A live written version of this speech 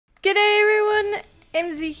G'day everyone,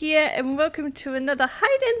 MZ here and welcome to another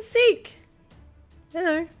hide and seek.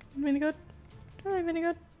 Hello, Minigod. Hello,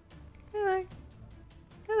 Minigod. Hello.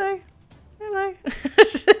 Hello. Hello.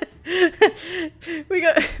 We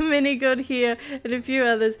got Minigod here and a few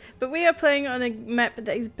others, but we are playing on a map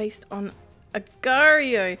that is based on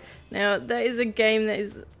Agario. Now, that is a game that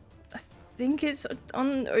is, I think it's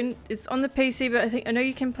on the PC, but I know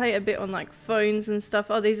you can play it a bit on like phones and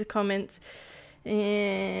stuff. Oh, these are comments.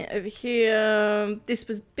 Over here, this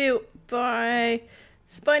was built by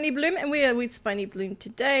Spiny Bloom, and we are with Spiny Bloom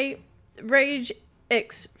today. Rage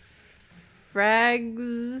X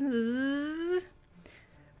Frags,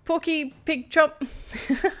 Porky Pig Chop,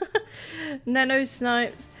 Nano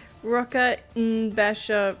Snipes, Rocker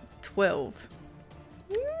Basher 12.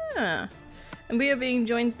 Yeah. And we are being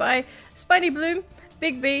joined by Spiny Bloom,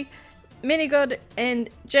 Big B, Minigod, and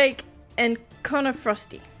Jake, and Connor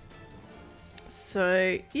Frosty.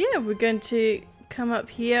 So yeah, we're going to come up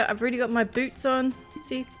here. I've already got my boots on.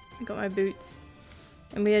 See, I got my boots.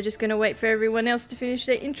 And we are just going to wait for everyone else to finish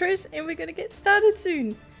their intros and we're going to get started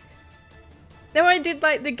soon. Now, I did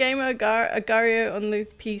like the game Agario on the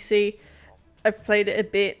PC. I've played it a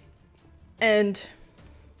bit. And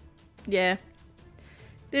yeah,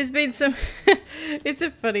 there's been some... It's a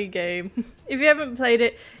funny game. If you haven't played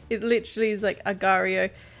it, it literally is like Agario.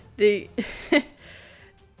 The...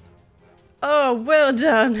 Oh, well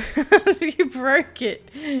done. You broke it.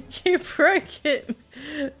 You broke it.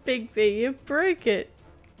 Big B, you broke it.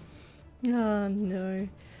 Oh, no.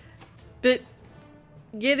 But,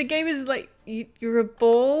 yeah, the game is like, you're a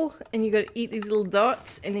ball and you gotta eat these little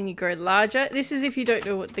dots and then you grow larger. This is if you don't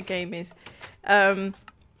know what the game is. You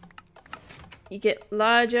get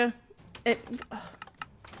larger.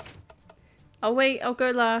 I'll wait, I'll go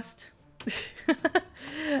last.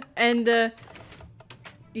 And,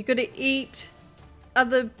 you gotta eat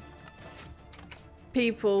other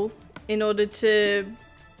people in order to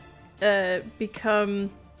become...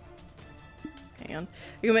 Hang on.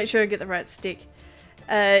 You gotta make sure I get the right stick.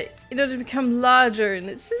 In order to become larger, and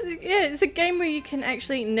it's a game where you can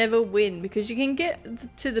actually never win because you can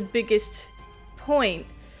get to the biggest point,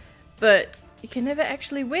 but you can never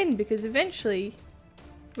actually win because eventually,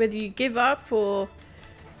 whether you give up or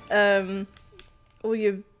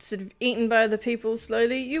you're sort of eaten by other people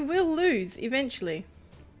slowly, you will lose eventually.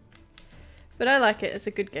 But I like it, it's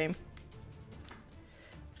a good game.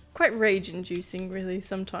 Quite rage-inducing, really,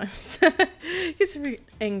 sometimes. It's really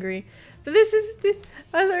angry. But this is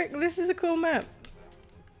this is a cool map.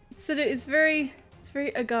 It's very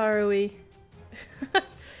Agario-y.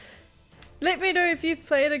 Let me know if you've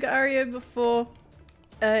played Agario before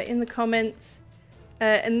in the comments,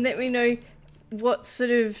 and let me know what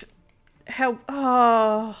sort of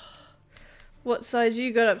what size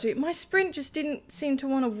you got up to. My sprint just didn't seem to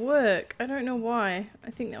want to work. I don't know why.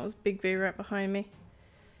 I think that was Big B right behind me.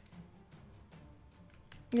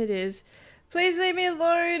 It is. Please leave me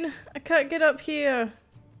alone. I can't get up here.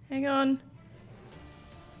 Hang on.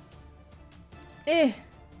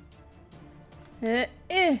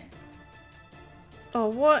 Oh,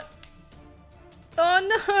 what? Oh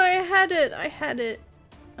no, I had it.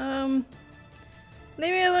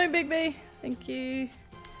 Leave me alone, Big B. Thank you.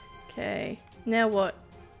 Okay. Now what?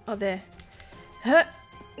 Oh, there. Huh?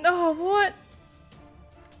 No, what?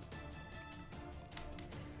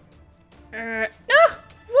 No!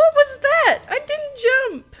 What was that? I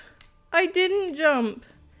didn't jump.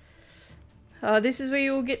 Oh, this is where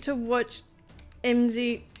you will get to watch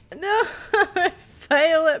MZ. No! I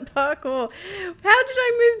fail at parkour. How did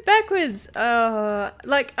I move backwards?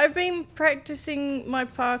 Like, I've been practicing my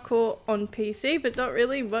parkour on PC, but not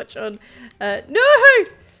really much on, no!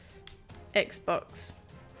 Xbox.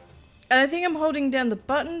 And I think I'm holding down the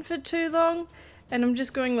button for too long, and I'm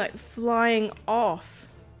just going, like, flying off.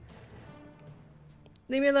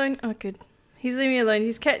 Leave me alone. Oh, good. He's leaving me alone.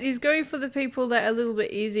 He's going for the people that are a little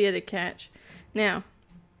bit easier to catch. Now.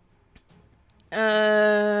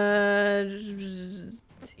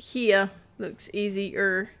 Here looks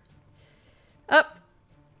easier. Up.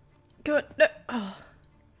 Go on. No. Oh.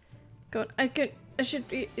 Go on. I should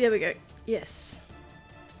be. There we go. Yes.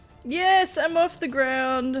 Yes, I'm off the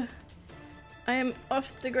ground. I am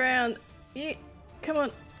off the ground. Yeah. Come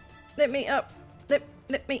on. Let me up. Let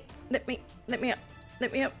me up.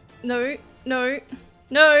 Let me up. No. No.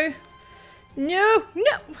 No. No.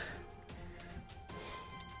 No.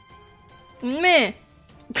 Meh.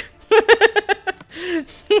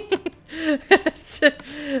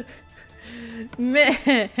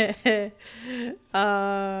 Meh.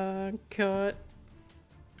 God.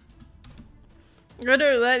 I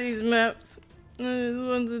don't like these maps. The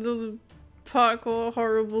ones with all the parkour parkour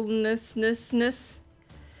horribleness.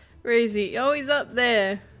 Where is he? Oh, he's up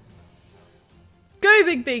there. Go,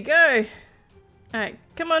 Big B, go! Alright,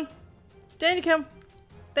 come on. Down you come.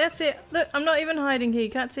 That's it. Look, I'm not even hiding here. You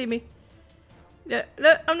can't see me. Look,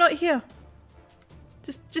 I'm not here.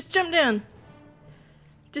 Just jump down.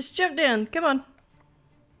 Just jump down. Come on.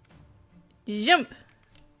 Jump.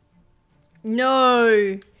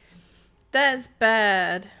 No. That's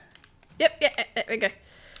bad. Yep, yeah, there we go.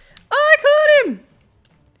 Oh, I caught him!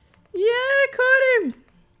 Yeah, I caught him!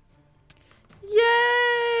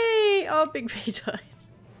 Yay! Oh, Big B died.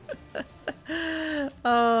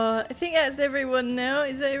 Oh, I think that's everyone now.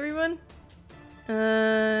 Is that everyone?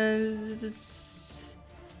 I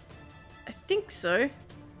think so.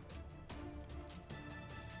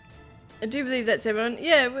 I do believe that's everyone.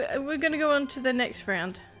 Yeah, we're gonna go on to the next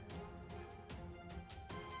round.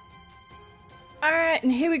 Alright,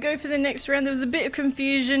 and here we go for the next round. There was a bit of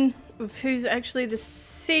confusion of who's actually the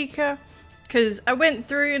seeker, because I went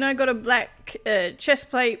through and I got a black chest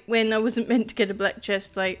plate when I wasn't meant to get a black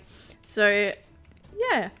chest plate. So,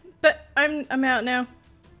 yeah. But I'm out now.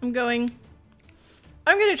 I'm gonna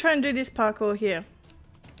try and do this parkour here.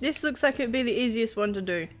 This looks like it'd be the easiest one to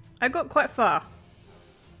do. I got quite far.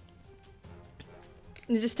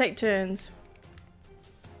 You just take turns.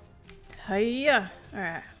 Hiya!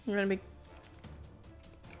 Alright, I'm gonna be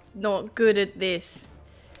not good at this.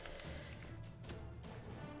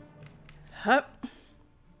 Hup.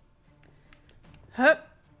 Hup.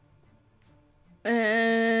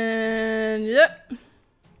 And yep.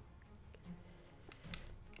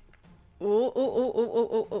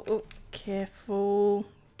 Oh. Careful.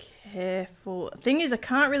 Careful. Thing is, I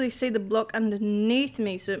can't really see the block underneath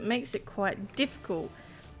me, so it makes it quite difficult.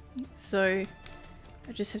 So,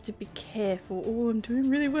 I just have to be careful. Oh, I'm doing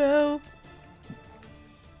really well.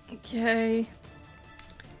 Okay.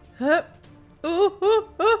 Hup.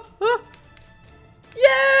 Oh.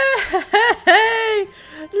 Yay!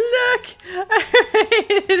 Look!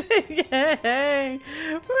 Yay!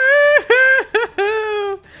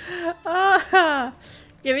 Woo! Ah.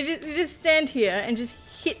 Yeah, we just stand here and just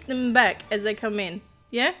hit them back as they come in.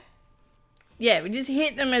 Yeah? Yeah, we just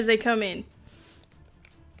hit them as they come in.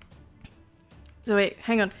 So wait,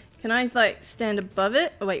 hang on. Can I like stand above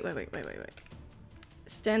it? Oh wait.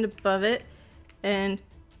 Stand above it, and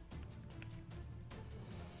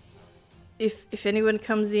if anyone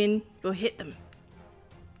comes in, we'll hit them.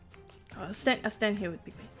 Oh, I'll stand here with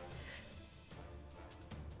Big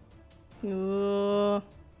B. Oh.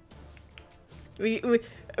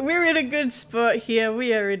 We're in a good spot here.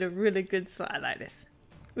 We are in a really good spot. I like this.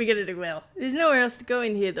 We're gonna do well. There's nowhere else to go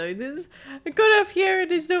in here though. I got up here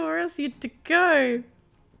and there's nowhere else yet to go.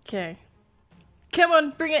 Okay. Come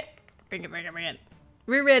on, bring it. Bring it.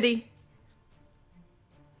 We're ready.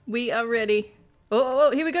 We are ready. Oh,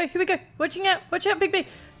 here we go. Watching out. Watch out, Big B.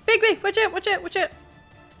 Big B, watch out.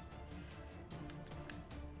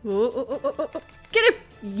 Oh. Get him.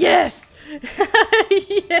 Yes.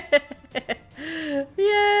 Yeah.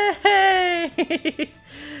 Yay.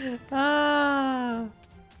 Ah.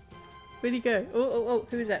 Where'd he go? Oh,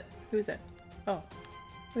 who is that? Oh,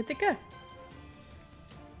 where'd they go?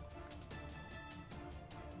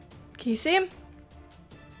 Can you see him?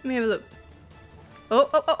 Let me have a look.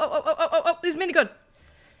 Oh, there's Minigun.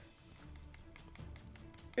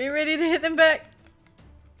 Are you ready to hit them back?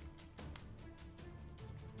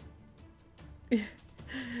 Come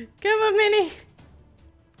on, Minnie.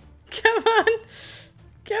 Come on.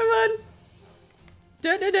 Do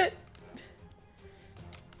it.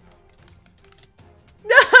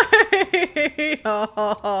 No!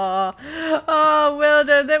 Oh, well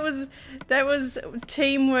done. That was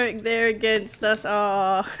teamwork there against us.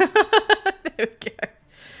 Oh, there we go.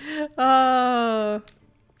 Oh,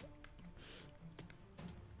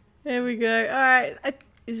 there we go. All right.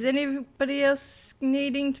 Is anybody else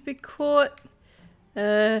needing to be caught?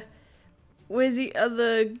 Where's the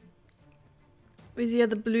other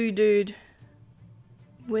blue dude?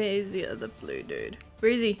 Where is the other blue dude?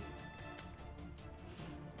 Where is he?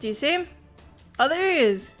 Do you see him? Oh, there he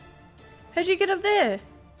is. How'd you get up there?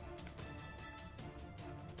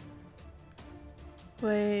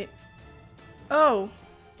 Wait. Oh.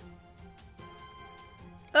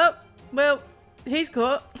 Oh, well, he's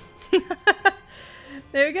caught.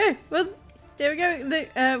 There we go. Well, there we go.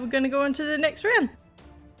 We're going to go on to the next round.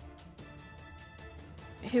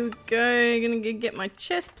 Here we go. I'm going to get my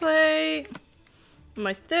chest plate.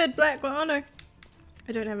 My third black one. Oh, no.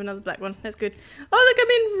 I don't have another black one. That's good. Oh, look, I'm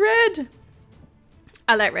in red.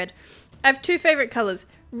 I like red. I have two favorite colors,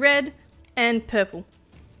 red and purple.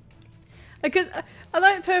 Because I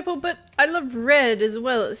like purple, but I love red as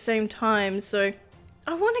well at the same time, so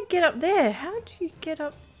I want to get up there. How do you get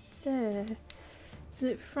up there? Is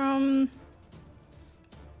it from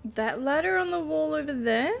that ladder on the wall over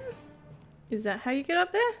there? Is that how you get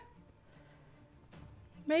up there?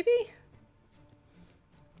 Maybe?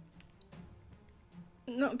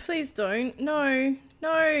 No, please don't. No.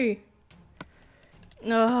 No.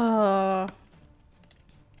 Oh.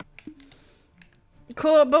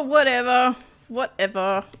 Cool, but whatever.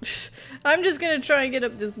 Whatever. I'm just gonna try and get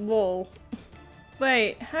up this wall.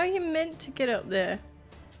 Wait, how are you meant to get up there?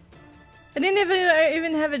 I didn't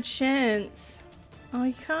even have a chance. Oh,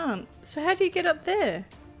 you can't. So how do you get up there?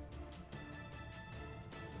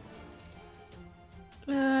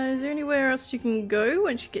 Is there anywhere else you can go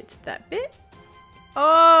once you get to that bit?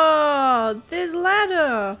 Oh, there's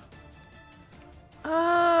ladder.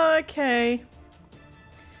 Oh, okay.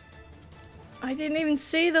 I didn't even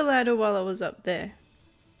see the ladder while I was up there.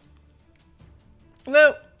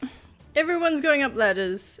 Well, everyone's going up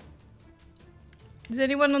ladders. Is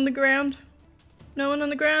anyone on the ground? No one on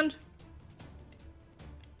the ground?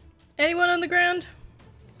 Anyone on the ground?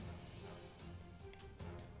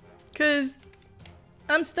 'Cause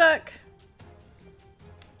I'm stuck.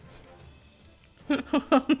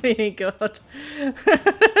 Oh my god.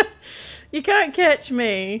 You can't catch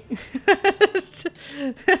me.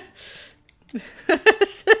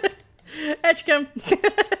 Edge come.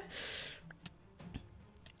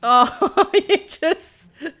 Oh,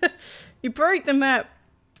 you broke the map.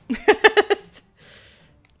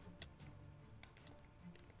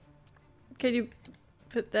 Can you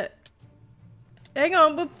put that? Hang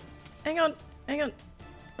on, hang on.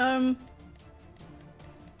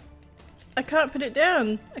 I can't put it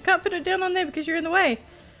down. I can't put it down on there because you're in the way.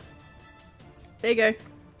 There you go.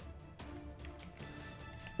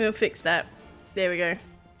 We'll fix that. There we go.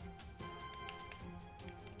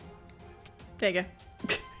 There you go.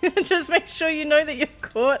 Just make sure you know that you're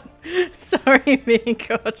caught. Sorry, being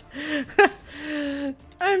caught.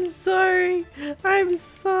 I'm sorry. I'm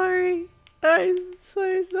sorry. I'm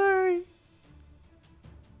so sorry.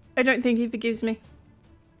 I don't think he forgives me.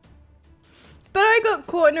 But I got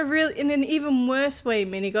caught in an even worse way,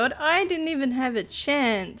 Minigod. I didn't even have a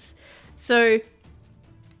chance. So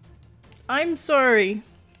I'm sorry.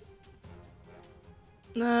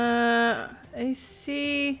 I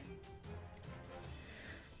see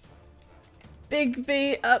Big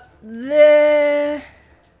B up there.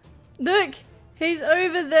 Look, he's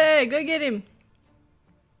over there. Go get him.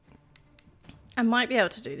 I might be able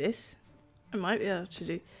to do this. I might be able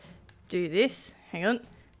to do this. Hang on.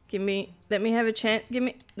 Let me have a chance.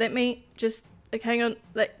 Let me just, like, hang on.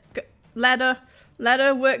 Go. Ladder,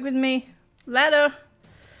 work with me. Ladder.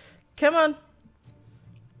 Come on.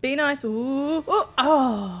 Be nice. Ooh.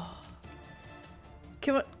 Oh.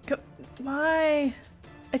 Come on. Why?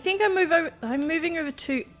 I think I'm moving over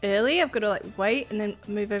too early. I've got to, like, wait and then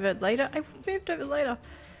move over later. I moved over later.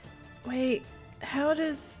 Wait. How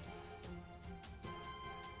does...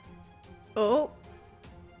 Oh.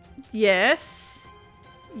 Yes.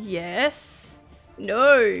 Yes.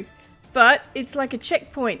 No. But it's like a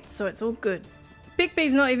checkpoint, so it's all good. Big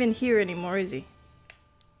B's not even here anymore, is he?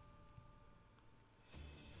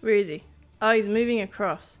 Where is he? Oh, he's moving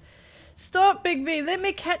across. Stop, Big B. Let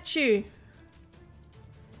me catch you.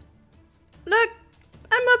 Look.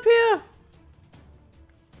 I'm up here.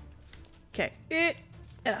 Okay.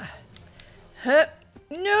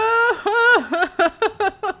 No.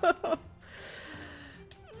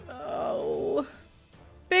 Oh.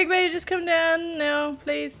 Big B, just come down now,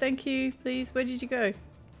 please. Thank you. Please. Where did you go?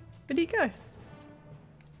 Where did he go?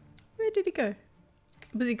 Where did he go?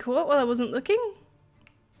 Was he caught while I wasn't looking?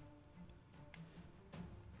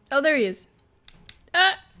 Oh, there he is.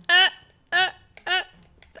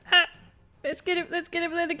 Let's get him. Let's get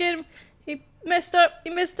him. Let's get him. He messed up. He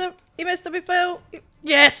messed up. He messed up. He fell.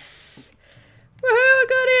 Yes! Woohoo! I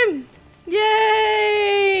got him!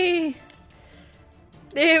 Yay!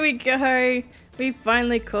 There we go. We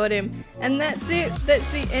finally caught him. And that's it.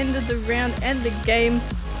 That's the end of the round and the game.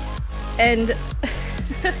 And...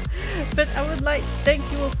 but I would like to thank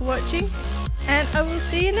you all for watching. And I will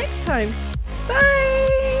see you next time. Bye!